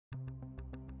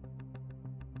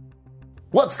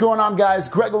What's going on, guys?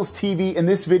 GregglesTV. In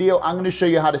this video, I'm going to show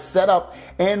you how to set up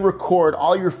and record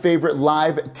all your favorite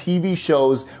live TV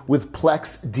shows with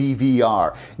Plex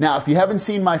DVR. Now, if you haven't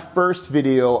seen my first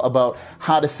video about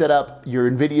how to set up your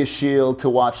NVIDIA Shield to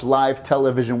watch live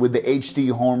television with the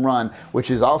HDHomeRun, which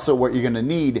is also what you're going to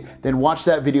need, then watch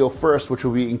that video first, which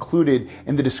will be included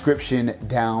in the description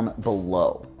down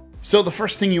below. So the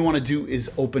first thing you want to do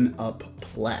is open up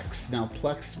Plex. Now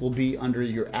Plex will be under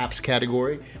your apps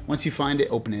category. Once you find it,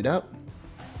 open it up.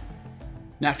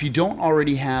 Now if you don't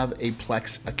already have a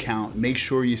Plex account, make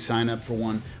sure you sign up for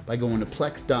one by going to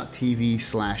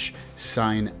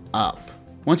plex.tv/sign up.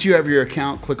 Once you have your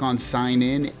account, click on sign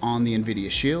in on the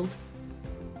NVIDIA Shield.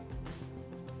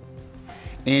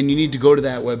 And you need to go to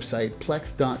that website,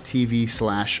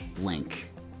 plex.tv/link.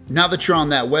 Now that you're on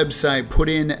that website, put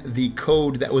in the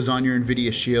code that was on your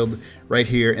NVIDIA Shield right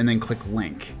here and then click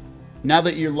link. Now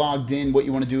that you're logged in, what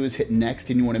you want to do is hit next,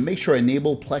 and you want to make sure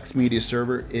enable Plex Media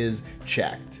Server is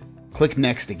checked. Click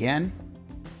next again.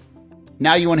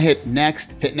 Now you want to hit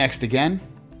next again.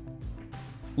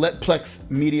 Let Plex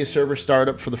Media Server start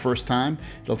up for the first time.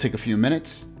 It'll take a few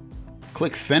minutes.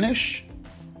 Click finish.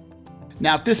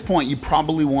 Now at this point, you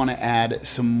probably want to add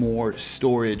some more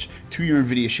storage to your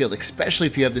NVIDIA Shield, especially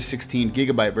if you have the 16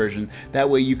 gigabyte version. That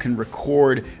way you can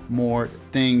record more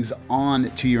things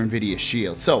onto your NVIDIA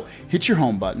Shield. So hit your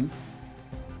home button.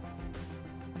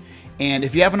 And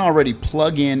if you haven't already,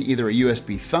 plug in either a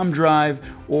USB thumb drive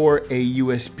or a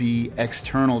USB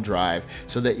external drive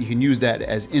so that you can use that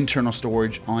as internal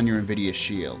storage on your NVIDIA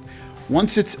Shield.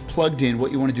 Once it's plugged in,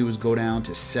 what you want to do is go down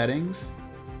to settings.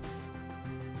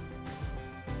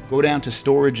 Go down to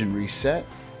storage and reset.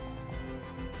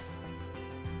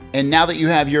 And now that you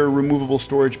have your removable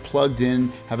storage plugged in,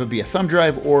 have it be a thumb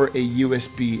drive or a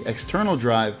USB external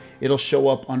drive, it'll show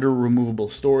up under removable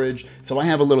storage. So I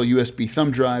have a little USB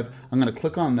thumb drive. I'm going to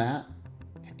click on that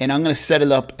and I'm going to set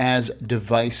it up as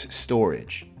device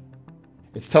storage.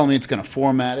 It's telling me it's going to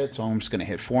format it, so I'm just going to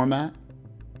hit format.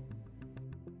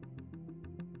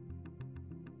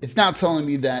 It's now telling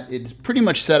me that it's pretty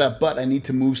much set up, but I need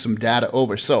to move some data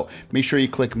over. So make sure you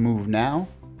click Move Now.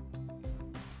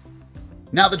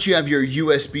 Now that you have your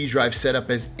USB drive set up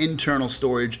as internal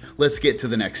storage, let's get to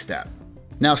the next step.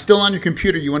 Now, still on your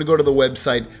computer, you want to go to the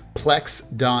website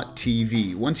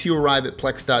Plex.tv. Once you arrive at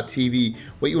Plex.tv,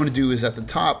 what you want to do is at the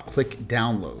top, click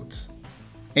Downloads.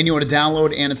 And you want to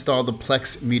download and install the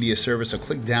Plex Media Server. So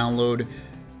click Download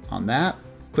on that.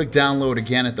 Click Download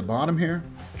again at the bottom here.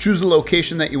 Choose the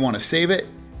location that you want to save it.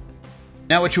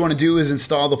 Now what you want to do is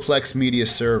install the Plex Media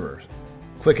Server.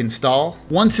 Click Install.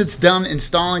 Once it's done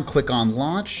installing, click on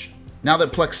Launch. Now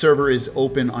that Plex Server is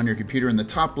open on your computer, in the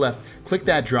top left, click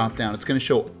that drop down. It's going to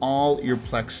show all your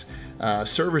Plex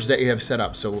servers that you have set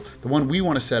up. So the one we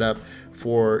want to set up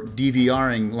for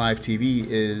DVRing live TV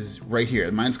is right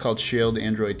here. Mine's called Shield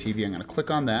Android TV. I'm going to click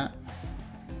on that.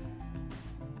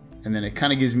 And then it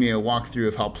kind of gives me a walkthrough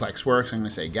of how Plex works. I'm going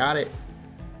to say, got it.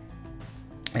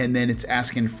 And then it's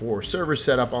asking for server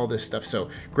setup, all this stuff. So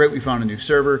great, we found a new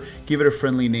server. Give it a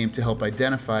friendly name to help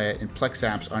identify it in Plex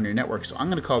apps on your network. So I'm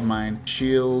gonna call mine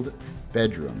Shield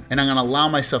Bedroom. And I'm gonna allow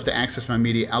myself to access my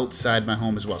media outside my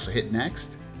home as well. So hit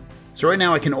next. So right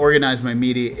now I can organize my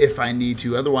media if I need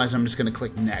to. Otherwise, I'm just gonna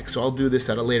click next. So I'll do this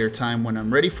at a later time when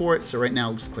I'm ready for it. So right now,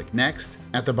 let's click next.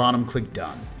 At the bottom, click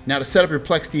done. Now to set up your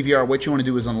Plex DVR, what you wanna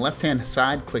do is on the left-hand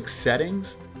side, click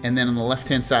settings. And then on the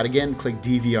left-hand side again, click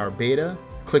DVR beta.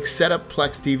 Click Set Up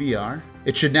Plex DVR.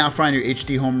 It should now find your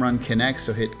HDHomeRun Connect,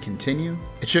 so hit Continue.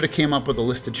 It should have came up with a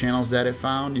list of channels that it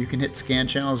found. You can hit Scan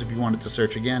Channels if you wanted to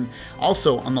search again.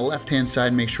 Also, on the left-hand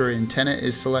side, make sure antenna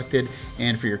is selected,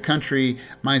 and for your country,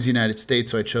 mine's the United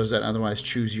States, so I chose that. Otherwise,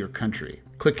 choose your country.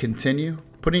 Click Continue.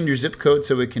 Put in your zip code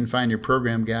so it can find your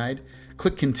program guide.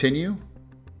 Click Continue.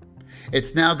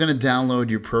 It's now going to download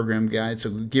your program guide, so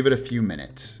give it a few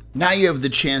minutes. Now you have the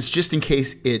chance, just in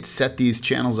case it set these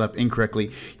channels up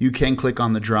incorrectly, you can click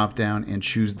on the drop down and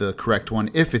choose the correct one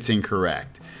if it's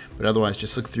incorrect. But otherwise,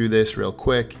 just look through this real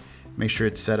quick, make sure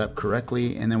it's set up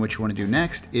correctly, and then what you want to do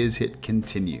next is hit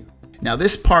Continue. Now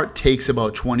this part takes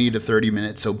about 20 to 30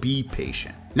 minutes, so be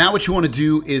patient. Now what you want to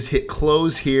do is hit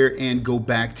close here and go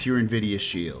back to your NVIDIA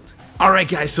Shield. Alright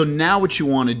guys, so now what you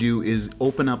want to do is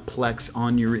open up Plex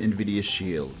on your NVIDIA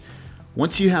Shield.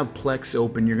 Once you have Plex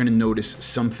open, you're going to notice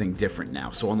something different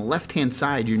now. So on the left-hand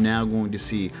side, you're now going to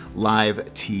see Live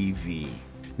TV.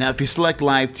 Now, if you select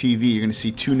Live TV, you're going to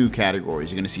see two new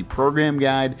categories. You're going to see Program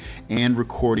Guide and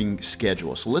Recording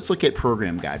Schedule. So let's look at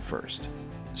Program Guide first.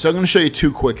 So I'm going to show you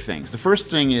two quick things. The first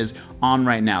thing is on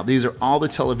right now. These are all the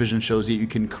television shows that you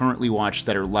can currently watch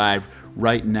that are live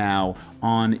right now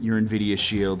on your NVIDIA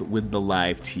Shield with the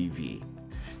live TV.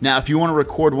 Now, if you want to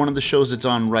record one of the shows that's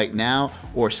on right now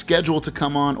or scheduled to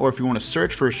come on, or if you want to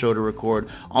search for a show to record,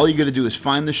 all you got to do is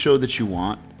find the show that you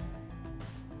want,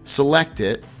 select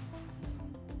it,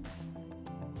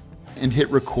 and hit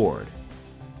record.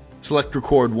 Select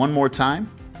record one more time,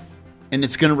 and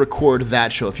it's going to record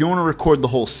that show. If you want to record the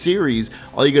whole series,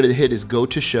 all you got to hit is go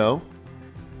to show,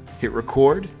 hit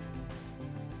record,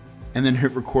 and then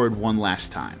hit record one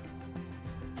last time.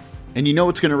 And you know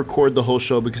it's going to record the whole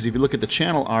show because if you look at the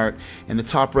channel art, in the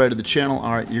top right of the channel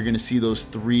art, you're going to see those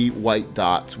 3 white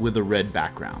dots with a red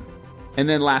background. And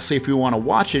then lastly, if you want to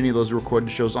watch any of those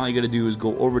recorded shows, all you got to do is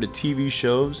go over to TV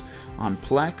shows on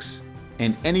Plex,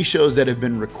 and any shows that have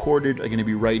been recorded are going to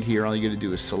be right here. All you got to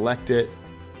do is select it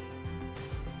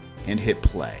and hit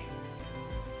play.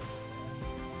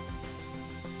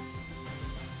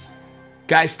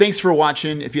 Guys, thanks for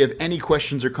watching. If you have any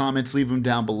questions or comments, leave them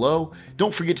down below.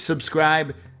 Don't forget to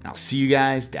subscribe, and I'll see you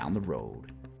guys down the road.